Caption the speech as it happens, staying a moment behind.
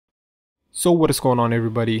So what is going on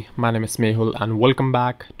everybody, my name is Mehul and welcome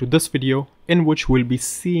back to this video in which we'll be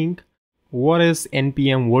seeing what is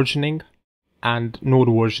NPM versioning and node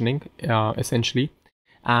versioning essentially,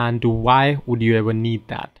 and why would you ever need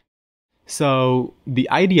that. So the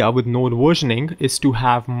idea with node versioning is to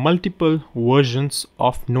have multiple versions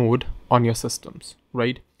of node on your systems,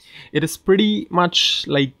 right? It is pretty much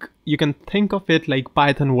like, you can think of it like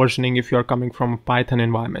Python versioning if you're coming from a Python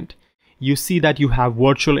environment. You see that you have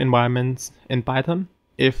virtual environments in Python,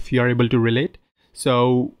 if you're able to relate.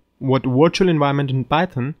 So what virtual environment in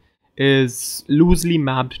Python is loosely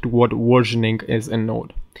mapped to what versioning is in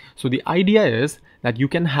Node. So the idea is that you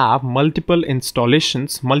can have multiple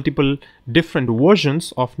installations, multiple different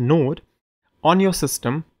versions of Node on your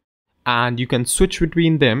system, and you can switch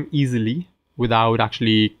between them easily without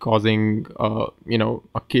actually causing a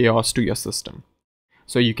chaos to your system.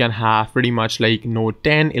 So you can have pretty much like Node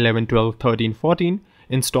 10, 11, 12, 13, 14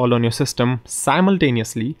 installed on your system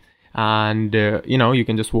simultaneously, and you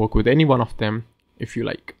can just work with any one of them if you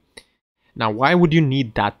like. Now, why would you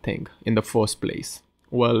need that thing in the first place?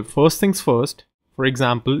 Well, first things first, for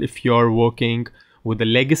example, if you're working with a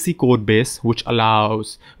legacy code base which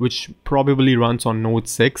probably runs on Node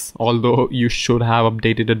 6, although you should have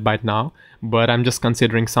updated it by now, but I'm just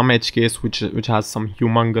considering some edge case which has some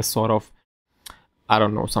humongous sort of, I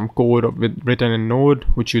don't know, some code written in Node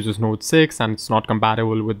which uses Node 6 and it's not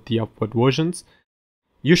compatible with the upward versions.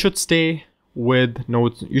 You should stay with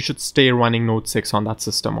Node. You should stay running Node 6 on that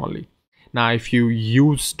system only. Now, if you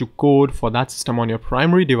use to code for that system on your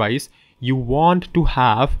primary device, you want to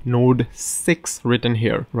have Node 6 written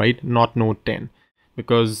here, right? Not Node 10,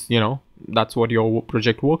 because that's what your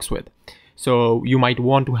project works with. So you might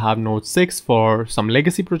want to have Node 6 for some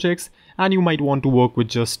legacy projects, and you might want to work with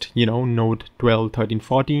just, Node 12, 13,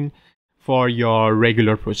 14 for your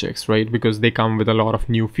regular projects, right? Because they come with a lot of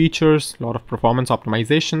new features, a lot of performance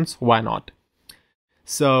optimizations. Why not?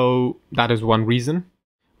 So that is one reason,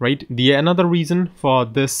 right? The another reason for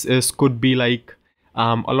this could be like,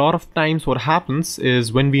 a lot of times what happens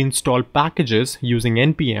is when we install packages using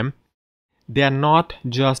NPM, they are not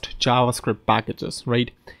just JavaScript packages, right?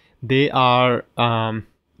 They are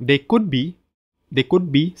they could be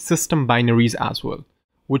system binaries as well,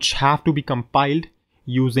 which have to be compiled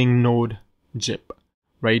using Node GYP,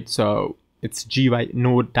 right? So it's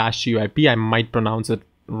node-gyp. I might pronounce it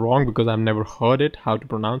wrong because I've never heard it how to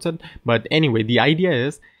pronounce it, but anyway, the idea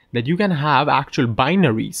is that you can have actual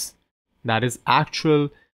binaries, that is actual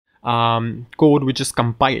code which is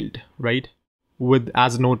compiled, right,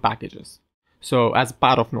 as Node packages. So as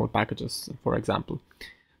part of Node packages, for example.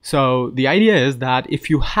 So the idea is that if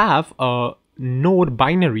you have a Node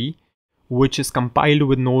binary which is compiled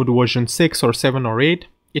with Node version 6 or 7 or 8,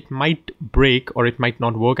 it might break or it might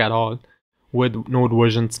not work at all with Node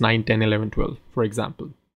versions 9, 10, 11, 12, for example.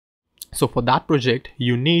 So for that project,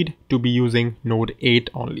 you need to be using Node 8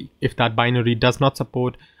 only. If that binary does not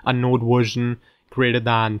support a Node version greater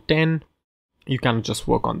than 10, you can just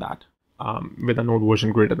work on that with a Node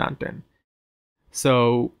version greater than 10.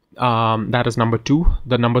 So that is number 2.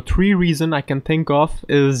 The number 3 reason I can think of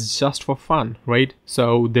is just for fun, right?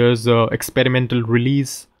 So there's a experimental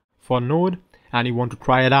release for Node and you want to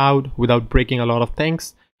try it out without breaking a lot of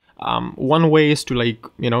things. One way is to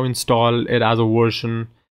install it as a version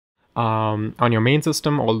on your main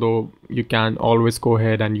system, although you can always go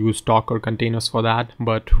ahead and use Docker containers for that,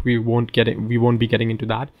 but we won't be getting into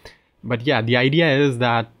that. But yeah, the idea is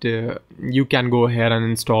that you can go ahead and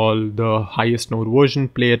install the highest Node version,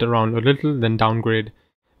 play it around a little, then downgrade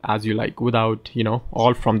as you like without,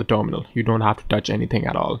 all from the terminal. You don't have to touch anything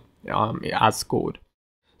at all as code.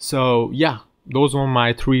 So yeah, those are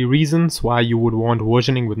my 3 reasons why you would want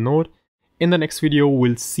versioning with Node. In the next video,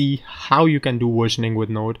 we'll see how you can do versioning with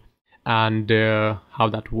Node and how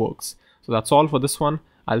that works. So that's all for this one.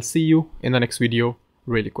 I'll see you in the next video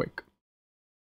really quick.